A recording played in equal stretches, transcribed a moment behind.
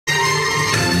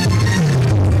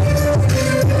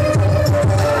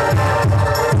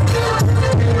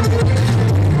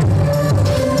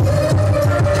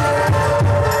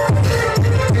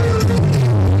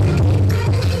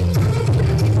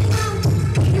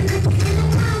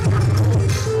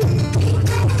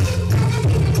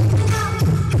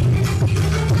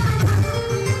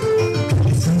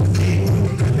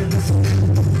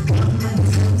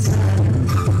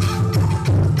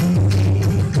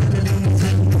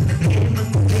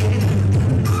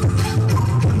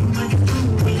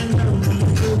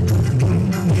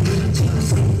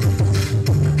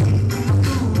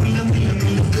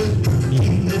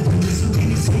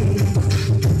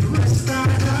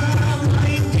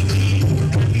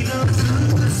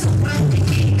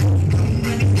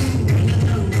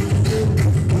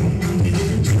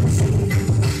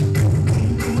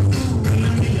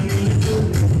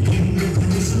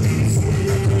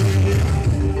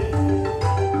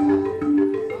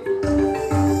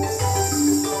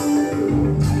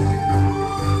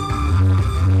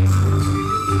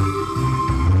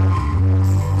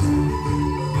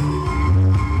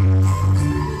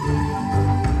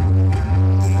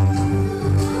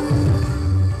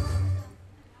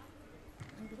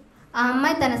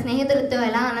తన స్నేహితులతో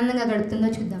ఎలా ఆనందంగా గడుపుతుందో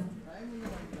చూద్దాం.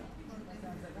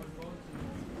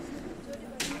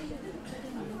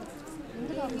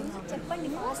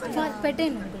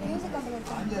 పెట్టేను.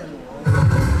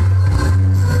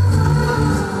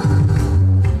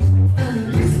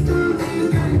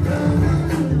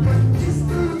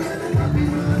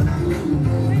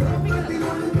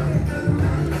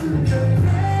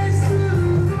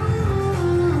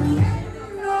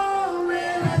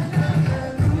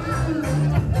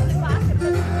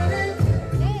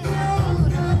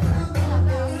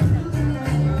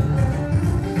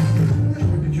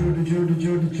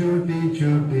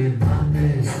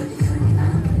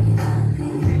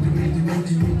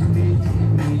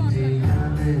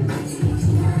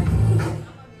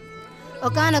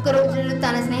 ఒకానొక రోజు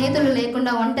తన స్నేహితులు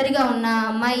లేకుండా ఒంటరిగా ఉన్న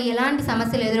అమ్మాయి ఎలాంటి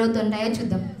సమస్యలు ఎదురవుతుంటాయో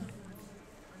చూద్దాం.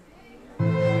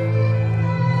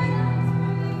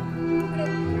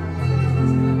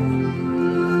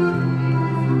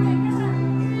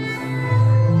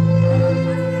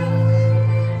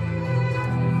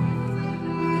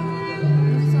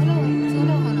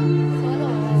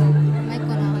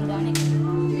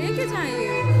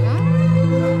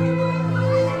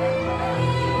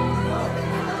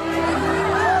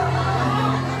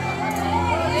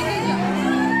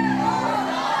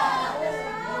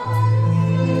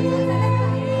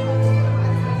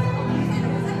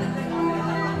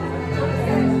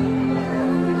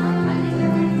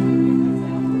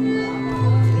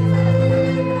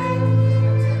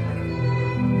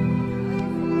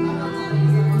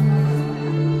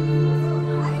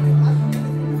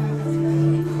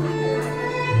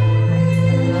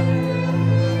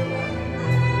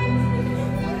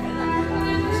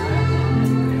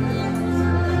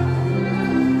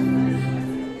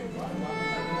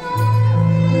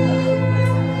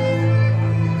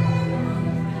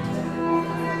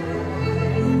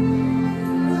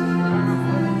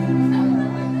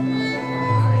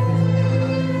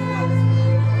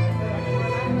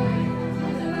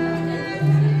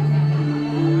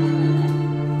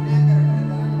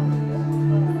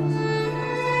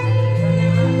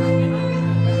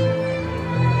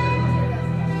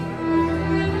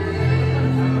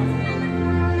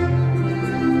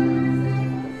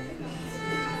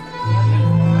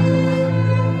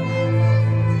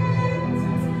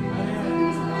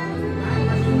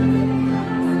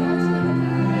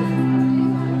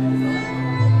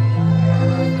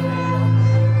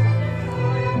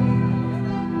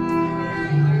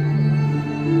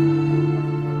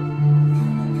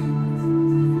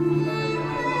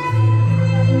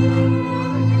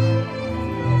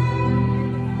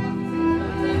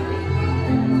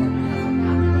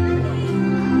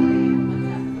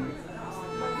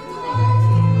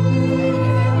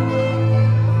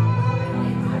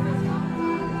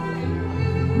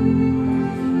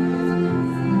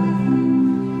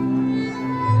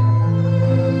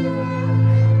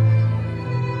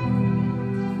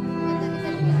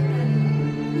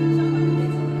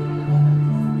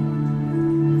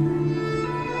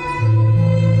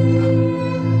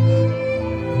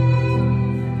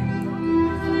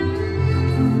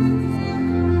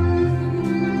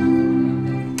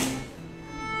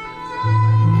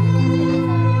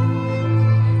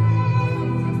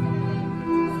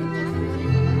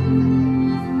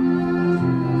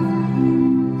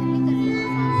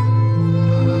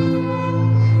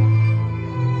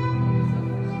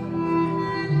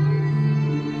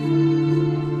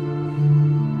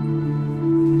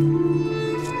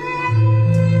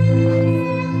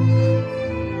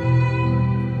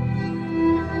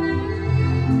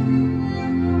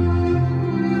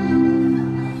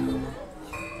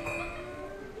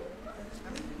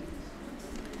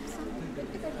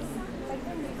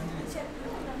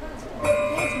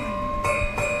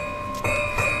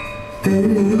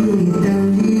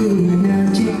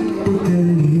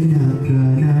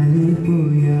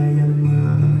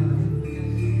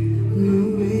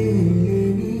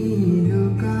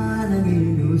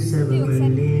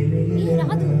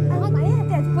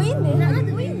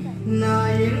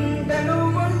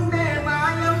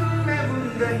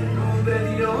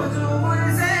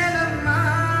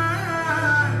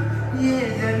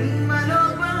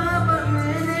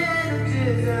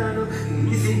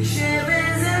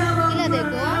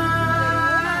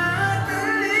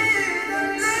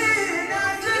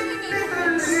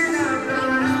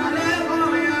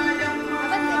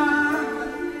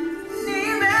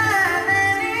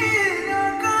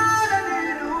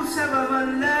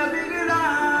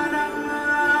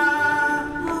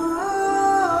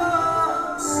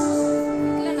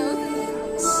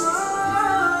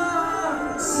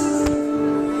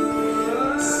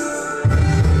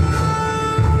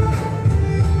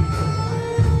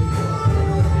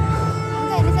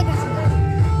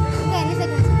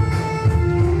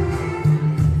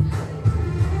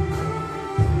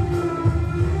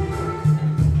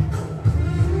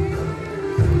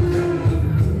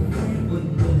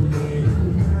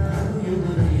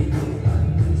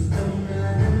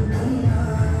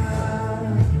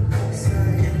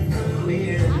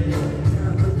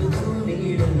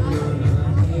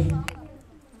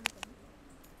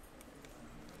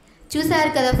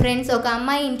 చూశారు కదా ఫ్రెండ్స్, ఒక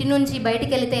అమ్మాయి ఇంటి నుంచి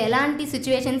బయటికి వెళితే ఎలాంటి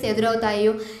సిచ్యువేషన్స్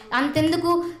ఎదురవుతాయో.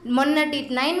 అంతెందుకు, మొన్నటి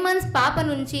 9 months పాప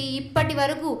నుంచి ఇప్పటి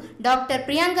వరకు డాక్టర్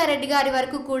ప్రియాంక రెడ్డి గారి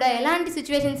వరకు కూడా ఎలాంటి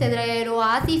సిచ్యువేషన్స్ ఎదురయ్యారో,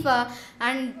 ఆసిఫా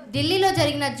అండ్ ఢిల్లీలో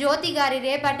జరిగిన జ్యోతి గారి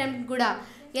రేప్ అటెంప్ట్ కూడా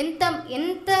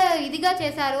ఎంత ఇదిగా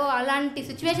చేశారో అలాంటి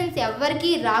సిచ్యువేషన్స్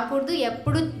ఎవరికి రాకూడదు,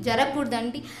 ఎప్పుడు జరగకూడదు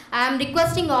అండి. I'm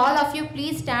requesting all of you,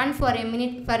 please stand for a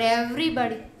minute for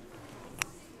everybody.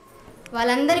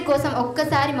 వాళ్ళందరి కోసం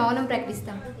ఒక్కసారి మౌనం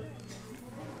ప్రకటిస్తాం.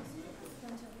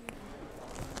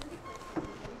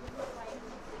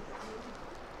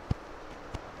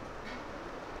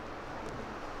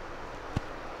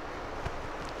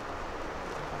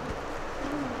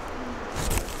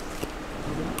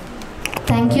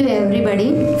 Thank you everybody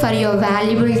for your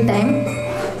valuable time.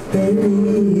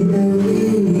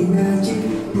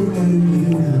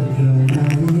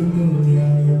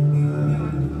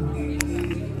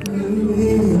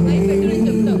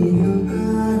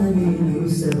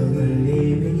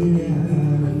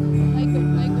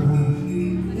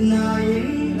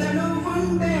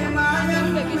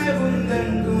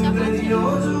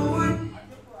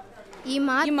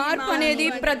 ఈ మార్పు అనేది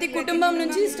ప్రతి కుటుంబం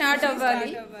నుంచి స్టార్ట్ అవ్వాలి.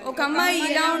 ఒక అమ్మాయి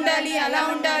ఇలా ఉండాలి అలా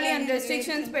ఉండాలి అని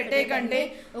రెస్ట్రిక్షన్స్ పెట్టే కంటే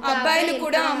అబ్బాయిలు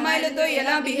కూడా అమ్మాయిలతో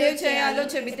ఎలా బిహేవ్ చేయాలో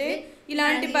చెబితే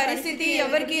ఇలాంటి పరిస్థితి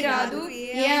ఎవరికి రాదు,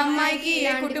 ఏ అమ్మాయికి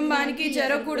ఏ కుటుంబానికి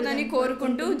జరగకూడదని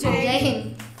కోరుకుంటూ జై హింద్.